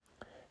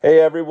Hey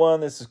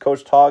everyone, this is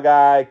Coach Tall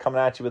Guy coming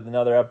at you with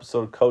another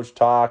episode of Coach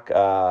Talk.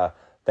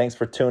 Thanks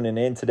for tuning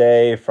in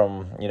today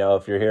from,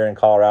 if you're here in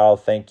Colorado,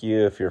 thank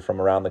you. If you're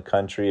from around the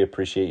country,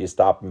 appreciate you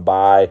stopping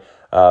by.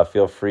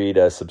 Feel free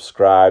to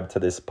subscribe to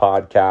this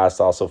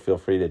podcast. Also feel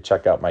free to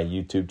check out my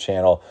YouTube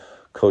channel,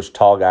 Coach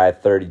Tall Guy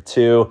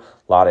 32.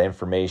 A lot of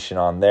information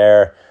on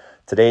there.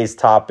 Today's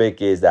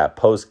topic is that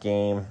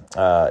post-game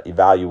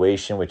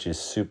evaluation, which is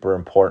super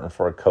important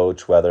for a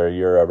coach, whether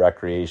you're a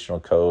recreational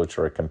coach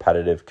or a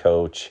competitive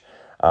coach.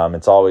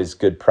 It's always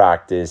good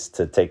practice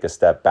to take a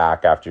step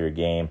back after your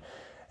game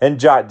and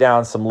jot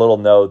down some little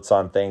notes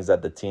on things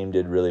that the team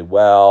did really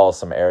well,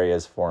 some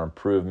areas for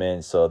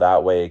improvement, so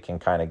that way it can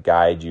kind of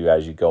guide you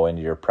as you go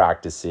into your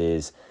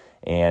practices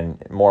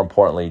and, more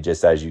importantly,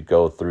 just as you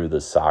go through the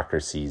soccer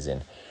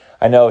season.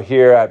 I know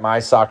here at my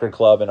soccer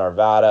club in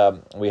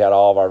Arvada, we had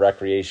all of our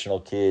recreational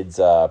kids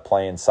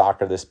playing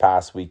soccer this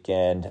past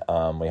weekend.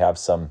 We have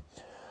some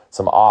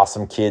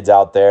awesome kids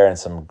out there and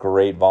some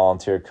great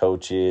volunteer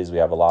coaches. We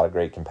have a lot of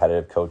great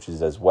competitive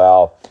coaches as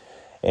well.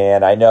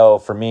 And I know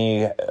for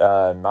me,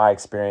 my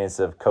experience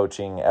of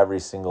coaching every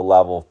single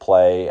level of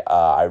play,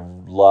 I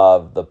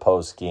love the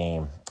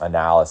post-game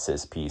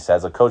analysis piece.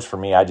 As a coach, for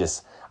me, I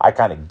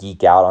kind of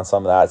geek out on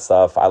some of that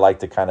stuff. I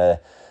like to kind of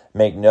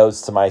make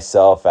notes to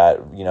myself at,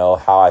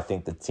 how I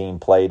think the team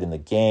played in the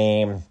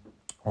game.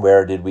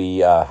 Where did we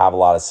have a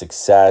lot of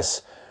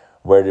success?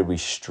 Where did we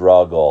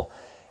struggle?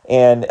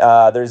 And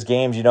there's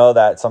games,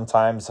 that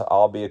sometimes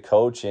I'll be a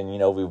coach and,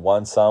 we've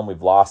won some,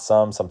 we've lost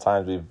some.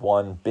 Sometimes we've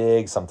won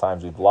big,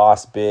 sometimes we've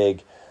lost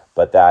big.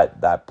 But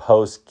that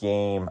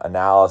post-game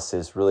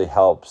analysis really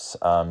helps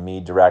me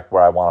direct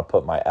where I want to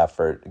put my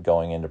effort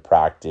going into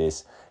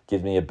practice.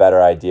 Gives me a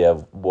better idea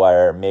of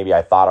where maybe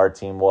I thought our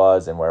team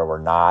was and where we're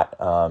not.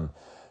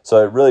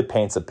 So it really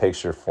paints a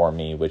picture for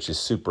me, which is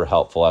super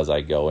helpful as I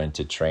go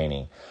into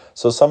training.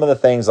 So some of the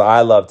things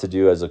I love to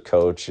do as a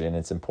coach, and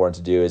it's important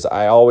to do, is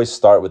I always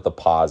start with the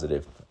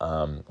positive.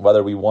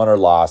 Whether we won or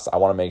lost, I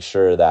want to make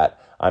sure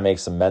that I make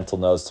some mental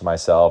notes to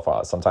myself.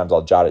 Sometimes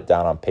I'll jot it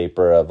down on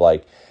paper of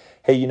like,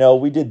 hey,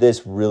 we did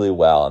this really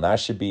well, and that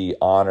should be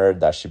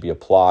honored. That should be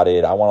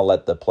applauded. I want to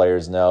let the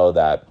players know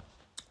that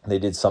they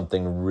did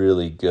something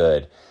really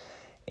good.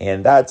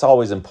 And that's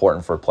always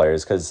important for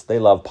players because they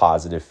love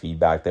positive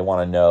feedback. They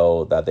want to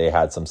know that they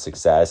had some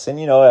success. And,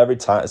 every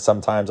time,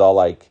 sometimes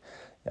I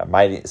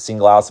might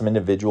single out some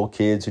individual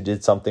kids who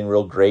did something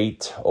real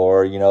great,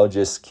 or,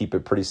 just keep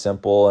it pretty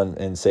simple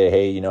and say,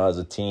 hey, as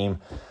a team,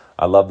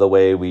 I love the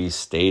way we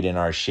stayed in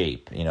our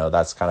shape.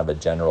 That's kind of a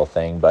general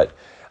thing. But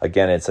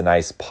again, it's a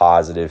nice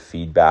positive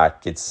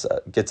feedback. Gets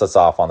us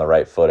off on the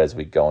right foot as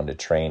we go into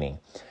training.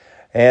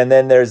 And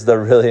then there's the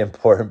really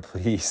important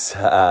piece,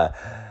 where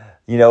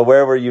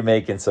were you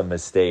making some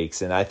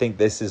mistakes? And I think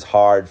this is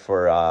hard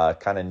for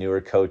kind of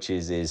newer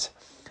coaches is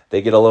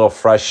they get a little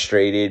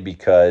frustrated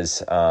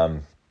because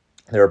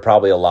there are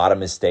probably a lot of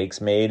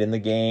mistakes made in the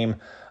game.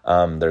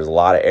 There's a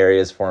lot of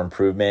areas for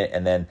improvement,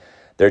 and then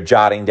they're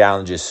jotting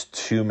down just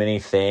too many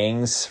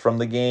things from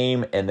the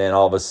game. And then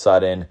all of a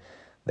sudden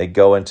they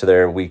go into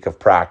their week of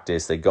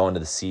practice, they go into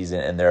the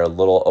season, and they're a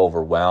little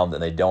overwhelmed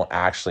and they don't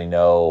actually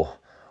know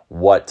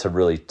what to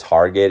really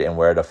target and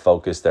where to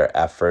focus their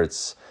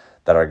efforts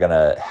that are going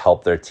to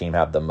help their team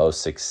have the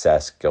most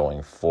success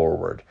going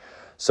forward.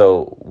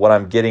 So what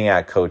I'm getting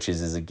at,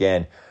 coaches, is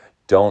again,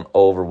 don't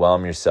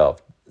overwhelm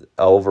yourself.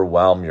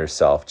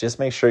 Just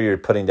make sure you're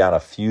putting down a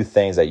few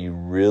things that you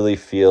really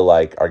feel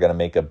like are going to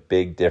make a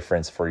big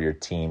difference for your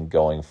team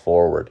going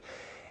forward.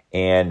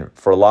 And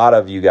for a lot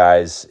of you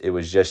guys, it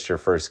was just your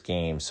first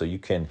game. So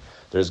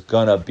there's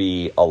going to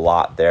be a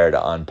lot there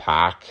to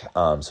unpack.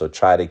 So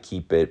try to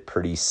keep it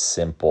pretty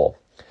simple.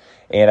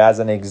 And as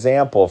an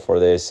example for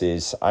this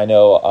is, I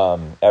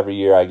know every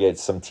year I get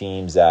some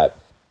teams that,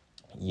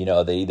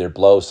 they either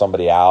blow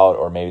somebody out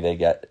or maybe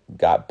they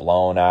got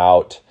blown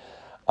out.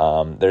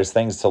 There's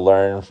things to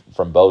learn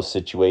from both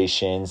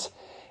situations.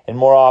 And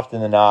more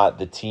often than not,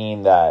 the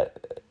team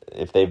that,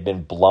 if they've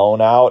been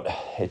blown out,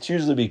 it's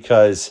usually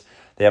because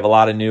they have a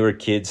lot of newer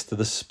kids to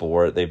the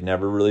sport. They've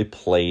never really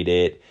played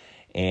it.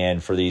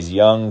 And for these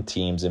young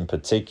teams in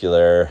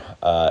particular,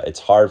 it's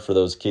hard for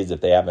those kids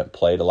if they haven't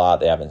played a lot,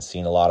 they haven't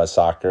seen a lot of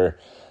soccer.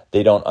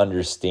 They don't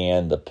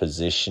understand the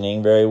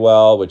positioning very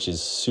well, which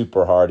is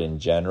super hard in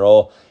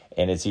general.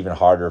 And it's even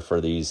harder for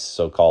these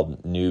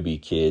so-called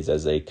newbie kids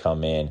as they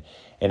come in.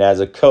 And as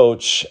a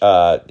coach,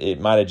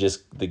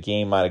 the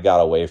game might have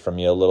got away from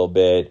you a little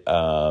bit.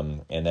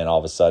 And then all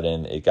of a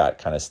sudden it got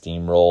kind of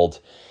steamrolled.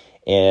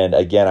 And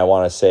again, I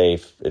want to say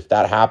if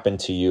that happened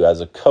to you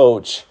as a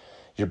coach,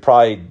 you're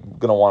probably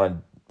going to want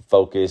to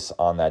focus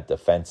on that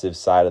defensive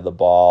side of the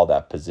ball,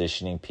 that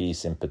positioning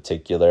piece in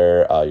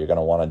particular. You're going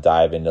to want to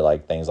dive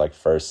into things like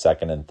first,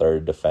 second, and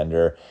third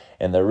defender.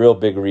 And the real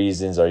big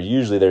reasons are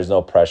usually there's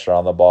no pressure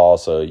on the ball,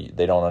 so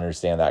they don't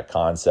understand that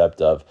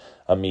concept of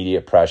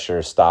immediate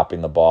pressure,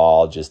 stopping the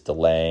ball, just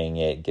delaying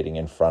it, getting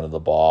in front of the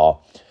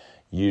ball.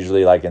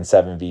 Usually like in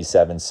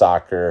 7v7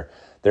 soccer,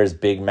 there's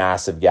big,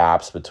 massive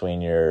gaps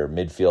between your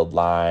midfield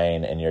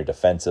line and your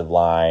defensive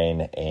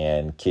line,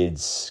 and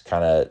kids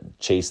kind of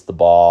chase the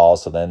ball.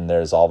 So then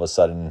there's all of a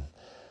sudden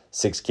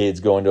 6 kids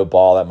going to a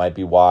ball that might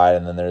be wide,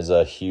 and then there's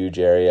a huge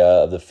area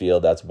of the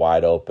field that's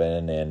wide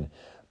open, and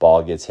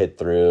ball gets hit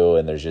through,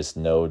 and there's just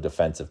no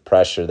defensive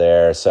pressure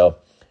there. So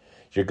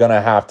you're going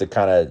to have to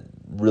kind of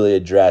really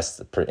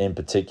address, in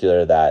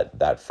particular,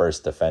 that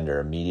first defender,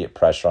 immediate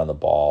pressure on the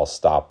ball,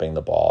 stopping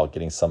the ball,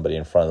 getting somebody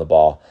in front of the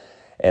ball.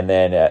 And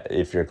then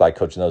if you're like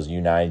coaching those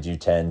U9s,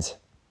 U10s,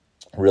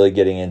 really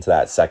getting into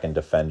that second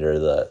defender,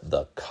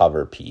 the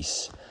cover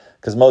piece.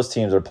 Because most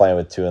teams are playing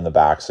with 2 in the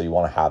back, so you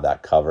want to have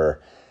that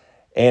cover.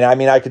 And I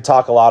mean, I could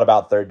talk a lot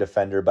about third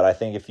defender, but I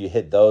think if you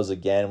hit those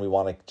again, we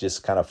want to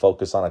just kind of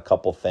focus on a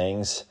couple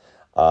things.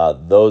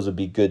 Those would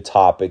be good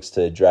topics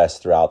to address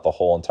throughout the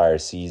whole entire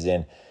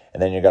season.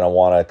 And then you're going to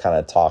want to kind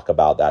of talk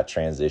about that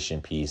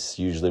transition piece.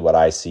 Usually what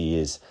I see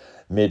is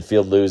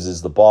midfield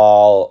loses the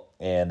ball,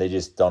 and they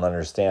just don't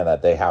understand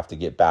that they have to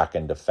get back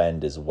and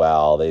defend as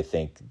well. They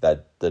think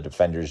that the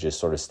defenders just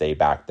sort of stay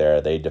back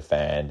there, they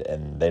defend,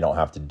 and they don't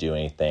have to do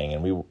anything.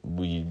 And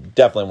we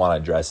definitely want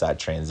to address that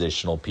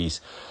transitional piece,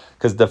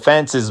 because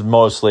defense is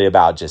mostly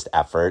about just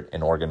effort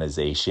and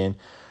organization.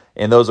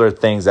 And those are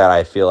things that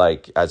I feel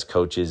like as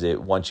coaches,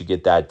 once you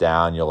get that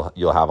down,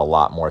 you'll have a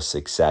lot more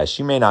success.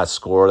 You may not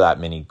score that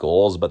many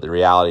goals, but the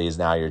reality is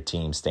now your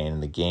team's staying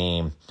in the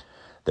game.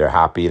 They're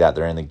happy that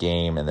they're in the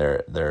game, and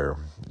they're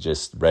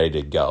just ready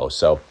to go.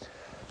 So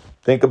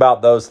think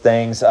about those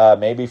things.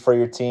 Maybe for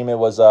your team, it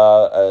was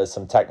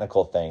some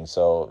technical things.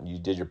 So you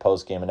did your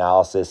post-game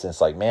analysis, and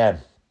it's like, man,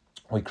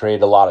 we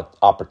created a lot of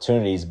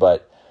opportunities,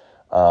 but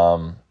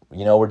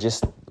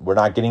we're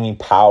not getting any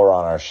power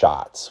on our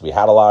shots. We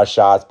had a lot of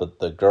shots, but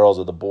the girls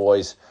or the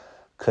boys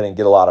couldn't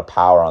get a lot of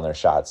power on their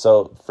shots.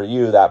 So for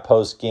you, that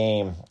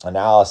post-game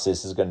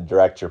analysis is going to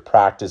direct your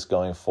practice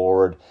going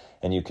forward,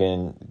 and you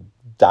can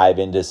dive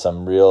into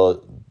some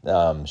real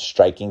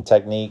striking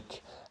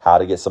technique, how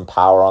to get some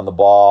power on the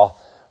ball.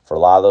 For a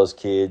lot of those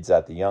kids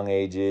at the young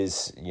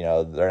ages,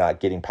 they're not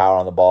getting power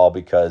on the ball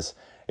because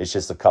it's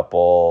just a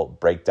couple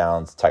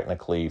breakdowns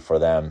technically for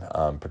them.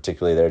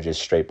 Particularly, they're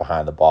just straight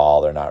behind the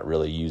ball. They're not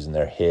really using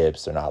their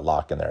hips. They're not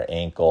locking their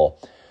ankle,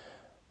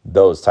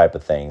 those type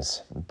of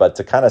things. But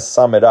to kind of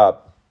sum it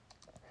up,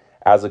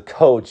 as a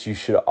coach, you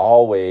should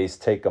always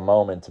take a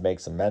moment to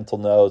make some mental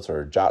notes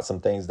or jot some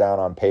things down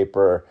on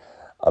paper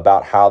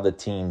about how the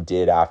team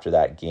did after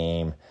that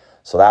game.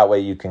 So that way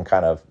you can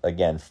kind of,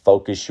 again,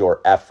 focus your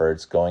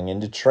efforts going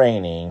into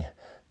training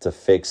to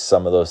fix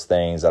some of those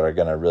things that are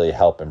going to really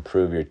help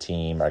improve your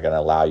team, are going to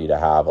allow you to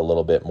have a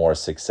little bit more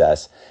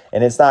success.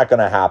 And it's not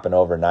going to happen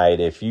overnight.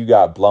 If you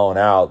got blown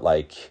out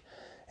like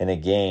in a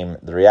game,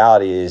 the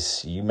reality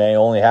is you may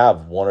only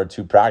have 1 or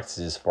 2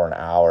 practices for an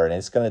hour, and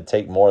it's going to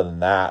take more than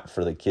that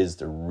for the kids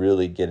to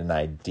really get an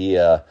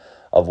idea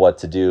of what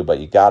to do. But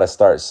you got to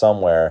start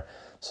somewhere.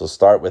 So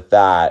start with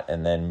that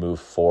and then move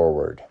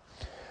forward.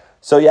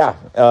 So yeah,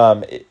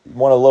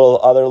 one of the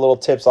other little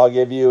tips I'll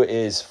give you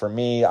is, for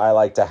me, I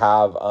like to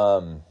have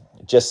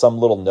just some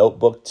little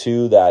notebook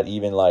too, that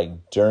even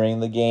like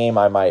during the game,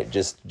 I might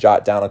just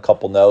jot down a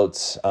couple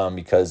notes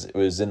because it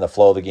was in the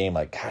flow of the game.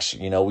 Like, gosh,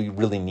 we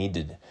really need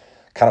to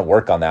kind of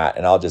work on that.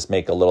 And I'll just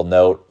make a little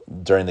note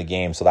during the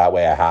game, so that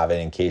way I have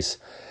it in case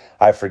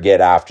I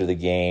forget after the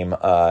game.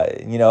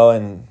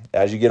 And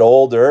as you get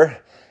older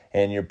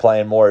and you're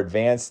playing more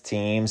advanced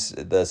teams,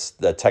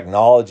 the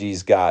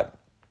technology's got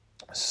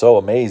so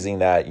amazing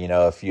that,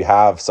 if you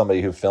have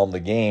somebody who filmed the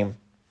game,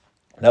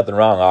 nothing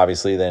wrong,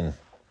 obviously, then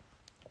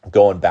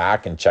going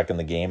back and checking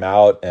the game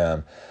out.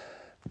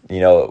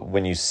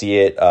 When you see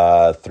it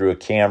through a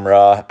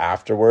camera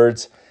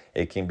afterwards,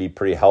 it can be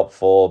pretty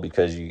helpful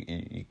because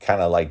you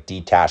kind of like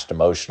detached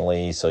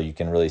emotionally, so you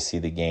can really see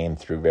the game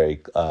through very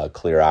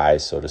clear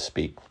eyes, so to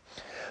speak.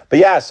 But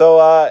yeah,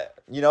 so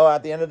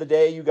at the end of the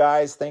day, you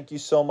guys, thank you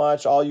so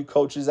much. All you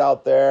coaches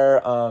out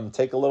there,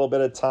 take a little bit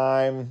of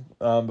time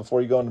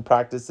before you go into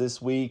practice this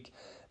week.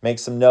 Make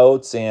some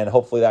notes, and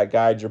hopefully that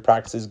guides your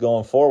practices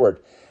going forward.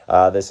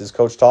 This is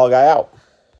Coach Tall Guy out.